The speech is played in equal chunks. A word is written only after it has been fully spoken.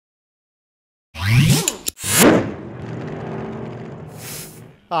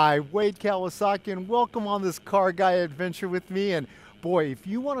Hi, Wade Kawasaki, and welcome on this car guy adventure with me. And boy, if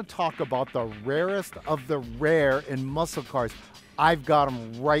you want to talk about the rarest of the rare in muscle cars, I've got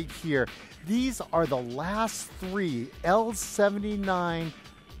them right here. These are the last three L79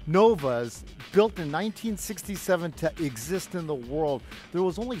 Novas built in 1967 to exist in the world. There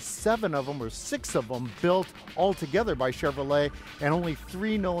was only 7 of them or 6 of them built altogether by Chevrolet, and only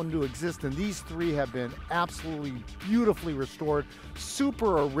 3 known to exist, and these 3 have been absolutely beautifully restored,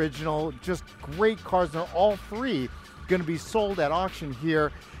 super original, just great cars. They're all 3 going to be sold at auction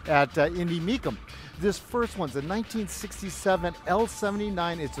here at Indy Mecum. This first one's a 1967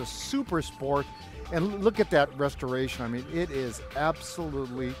 L79. It's a super sport. And look at that restoration. I mean, it is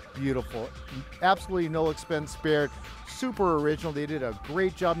absolutely beautiful. Absolutely no expense spared. Super original. They did a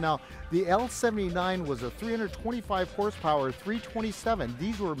great job. Now, the L79 was a 325 horsepower 327.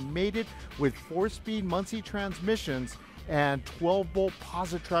 These were mated with 4-speed Muncie transmissions and 12-bolt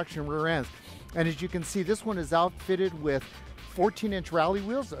positive traction rear ends. And as you can see, this one is outfitted with 14-inch rally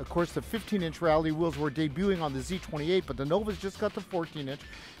wheels. Of course, the 15-inch rally wheels were debuting on the Z28, but the Nova's just got the 14-inch,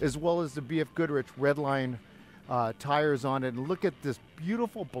 as well as the BF Goodrich Redline tires on it. And look at this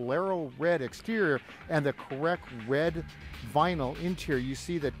beautiful Bolero red exterior and the correct red vinyl interior. You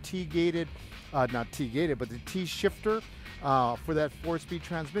see the T-gated, not T-gated, but the T-shifter for that 4-speed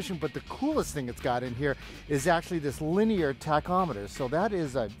transmission. But the coolest thing it's got in here is actually this linear tachometer. So that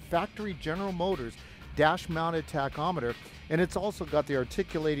is a factory General Motors dash-mounted tachometer, and it's also got the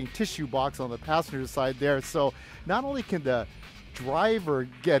articulating tissue box on the passenger side there. So not only can the driver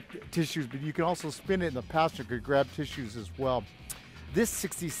get tissues, but you can also spin it and the passenger could grab tissues as well. This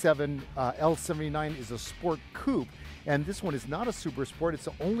 67 L79 is a sport coupe, and this one is not a super sport. It's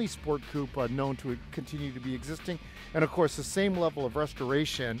the only sport coupe known to continue to be existing. And of course, the same level of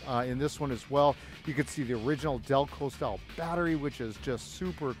restoration in this one as well. You can see the original Delco style battery, which is just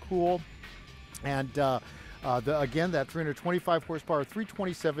super cool. And again, that 325 horsepower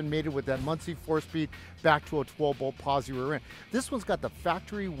 327 mated with that Muncie 4-speed back to a 12-bolt posi rear end. This one's got the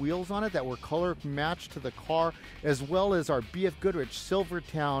factory wheels on it that were color matched to the car, as well as our BF Goodrich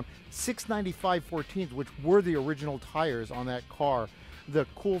Silvertown 695 14s, which were the original tires on that car. The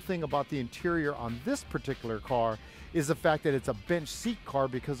cool thing about the interior on this particular car is the fact that it's a bench seat car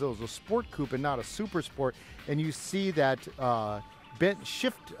because it was a sport coupe and not a super sport. And you see that bench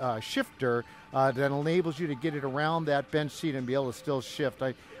shifter that enables you to get it around that bench seat and be able to still shift.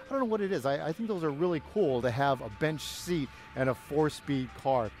 I don't know what it is. I think those are really cool to have a bench seat and a 4-speed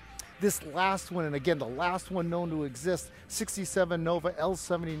car. This last one, and again, the last one known to exist, 67 Nova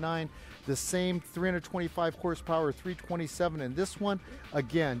L79, the same 325 horsepower 327. And this one,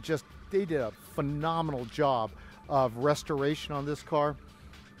 again, just they did a phenomenal job of restoration on this car.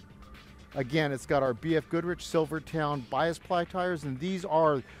 Again, it's got our BF Goodrich Silvertown bias ply tires, and these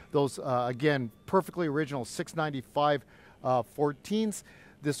are those, again, perfectly original 695 14s.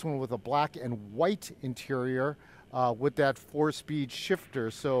 This one with a black and white interior with that 4-speed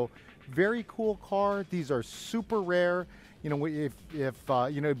shifter. So very cool car. These are super rare. You know, if you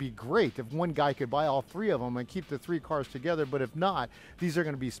know, it'd be great if one guy could buy all 3 of them and keep the 3 cars together. But if not, these are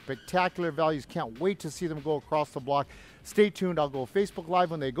going to be spectacular values. Can't wait to see them go across the block. Stay tuned. I'll go Facebook Live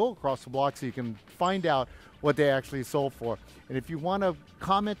when they go across the block so you can find out what they actually sold for. And if you want to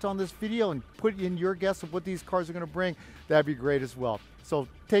comment on this video and put in your guess of what these cars are going to bring, that'd be great as well. So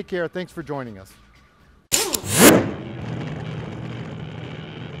take care. Thanks for joining us.